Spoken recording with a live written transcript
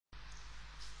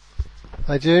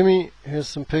Hi Jamie, here's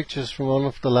some pictures from one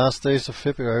of the last days of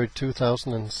February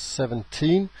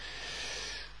 2017.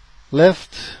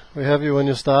 Left, we have you when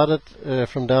you started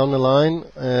from down the line,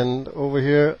 and over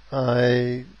here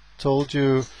I told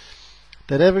you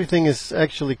that everything is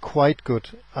actually quite good.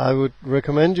 I would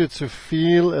recommend you to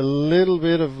feel a little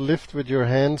bit of lift with your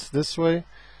hands this way,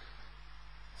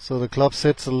 so the club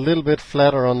sits a little bit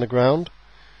flatter on the ground.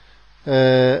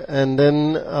 And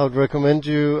then I would recommend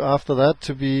you after that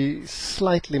to be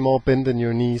slightly more bent in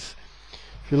your knees.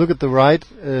 If you look at the right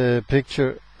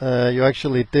picture, you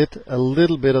actually did a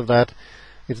little bit of that.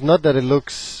 It's not that it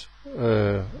looks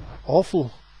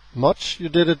awful much you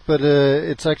did it, but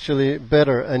it's actually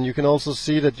better. And you can also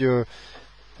see that your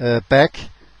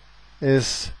back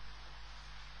is,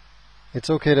 it's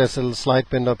okay, there's a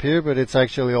slight bend up here, but it's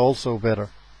actually also better.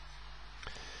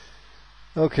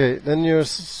 Okay, then your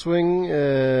swing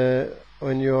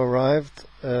when you arrived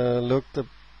looked a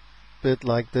bit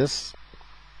like this.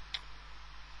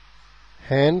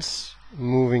 Hands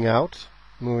moving out,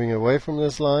 moving away from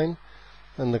this line,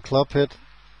 and the club head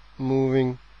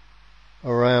moving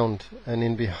around and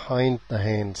in behind the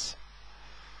hands.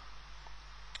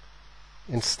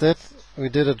 Instead, we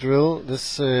did a drill.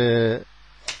 This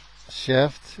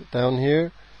shaft down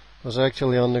here was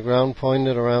actually on the ground,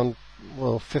 pointed around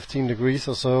 15 degrees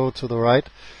or so to the right,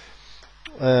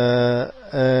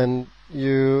 and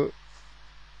you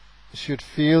should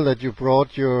feel that you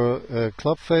brought your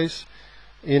club face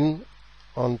in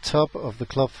on top of the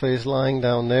club face lying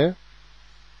down there.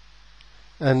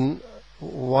 And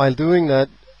while doing that,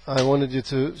 I wanted you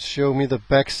to show me the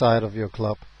back side of your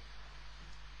club.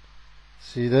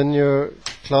 See, then your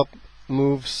club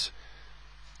moves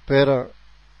better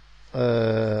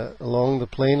along the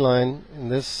plane line in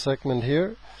this segment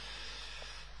here.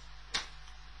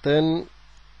 Then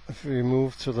if we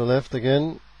move to the left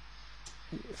again,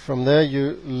 from there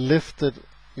you lifted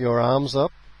your arms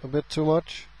up a bit too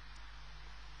much,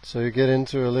 so you get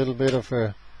into a little bit of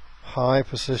a high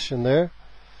position there.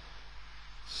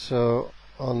 So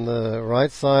on the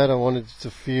right side I wanted you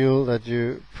to feel that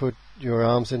you put your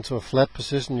arms into a flat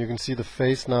position. You can see the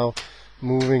face now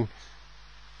moving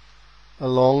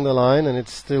along the line, and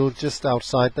it's still just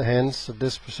outside the hands at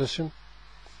this position.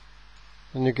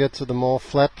 Then you get to the more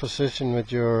flat position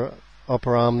with your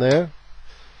upper arm there.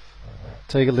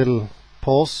 Take a little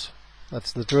pause,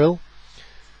 that's the drill.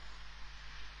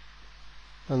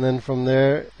 And then from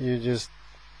there you just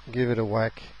give it a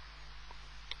whack.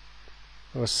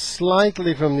 It was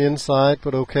slightly from the inside,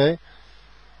 but okay.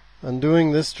 And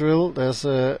doing this drill, there's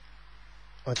a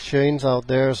change out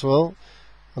there as well.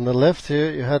 On the left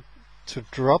here you had to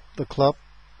drop the club,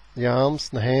 the arms,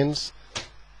 the hands.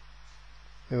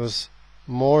 It was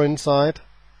more inside.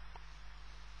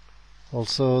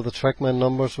 Also the TrackMan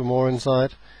numbers were more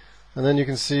inside. And then you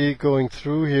can see going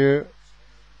through here,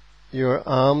 your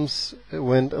arms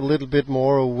went a little bit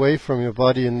more away from your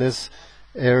body in this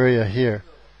area here.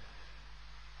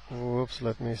 Whoops,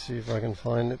 let me see if I can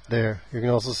find it. There. You can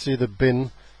also see the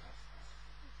bin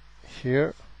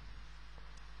here.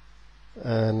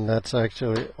 And that's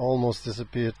actually almost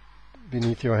disappeared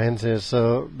beneath your hands here.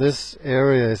 So this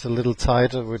area is a little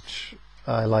tighter, which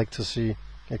I like to see.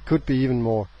 It could be even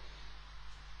more.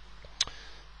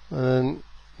 And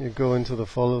you go into the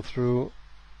follow through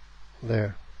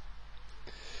there.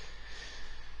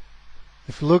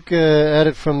 If you look at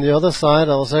it from the other side,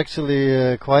 I was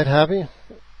actually quite happy.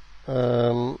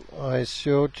 I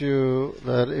showed you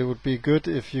that it would be good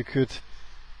if you could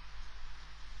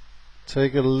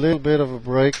take a little bit of a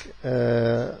break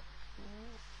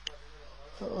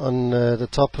on the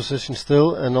top position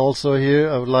still, and also here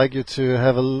I would like you to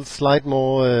have a slight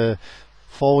more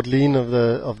forward lean of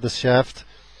the shaft.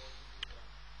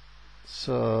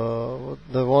 So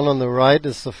the one on the right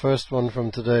is the first one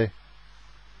from today.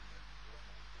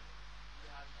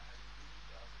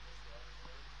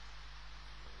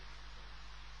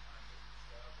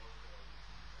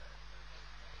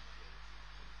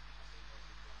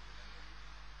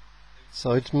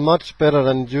 So it's much better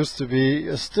than it used to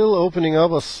be. Still opening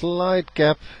up a slight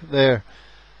gap there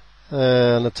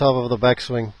on the top of the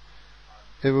backswing.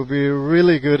 It would be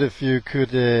really good if you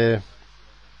could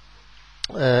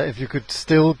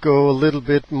still go a little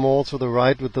bit more to the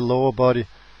right with the lower body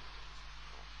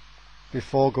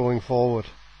before going forward.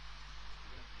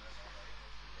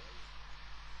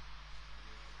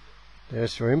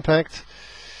 There's your impact.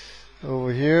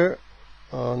 Over here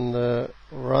on the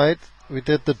right we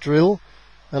did the drill,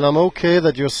 and I'm okay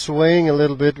that you're swaying a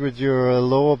little bit with your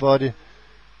lower body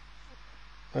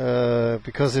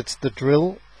because it's the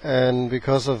drill, and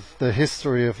because of the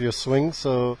history of your swing,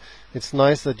 so it's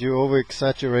nice that you over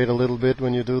exaggerate a little bit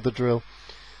when you do the drill.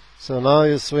 So now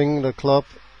you swing the club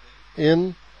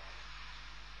in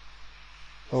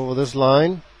over this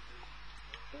line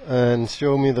and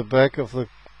show me the back of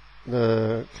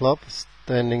the club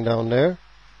standing down there.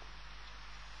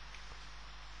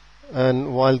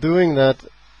 And while doing that,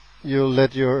 you'll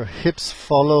let your hips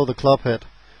follow the club head.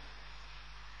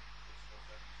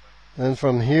 And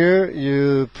from here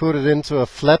you put it into a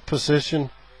flat position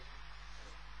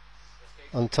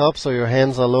on top, so your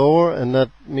hands are lower, and that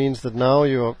means that now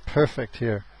you're perfect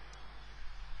here.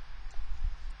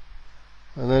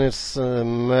 And then it's a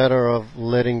matter of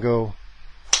letting go.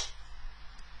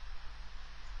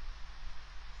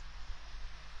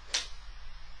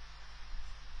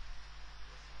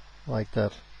 Like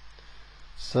that.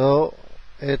 So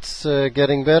it's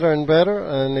getting better and better,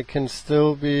 and it can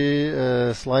still be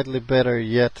slightly better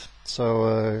yet.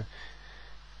 So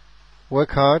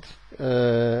work hard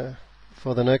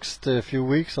for the next few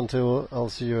weeks until I'll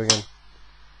see you again.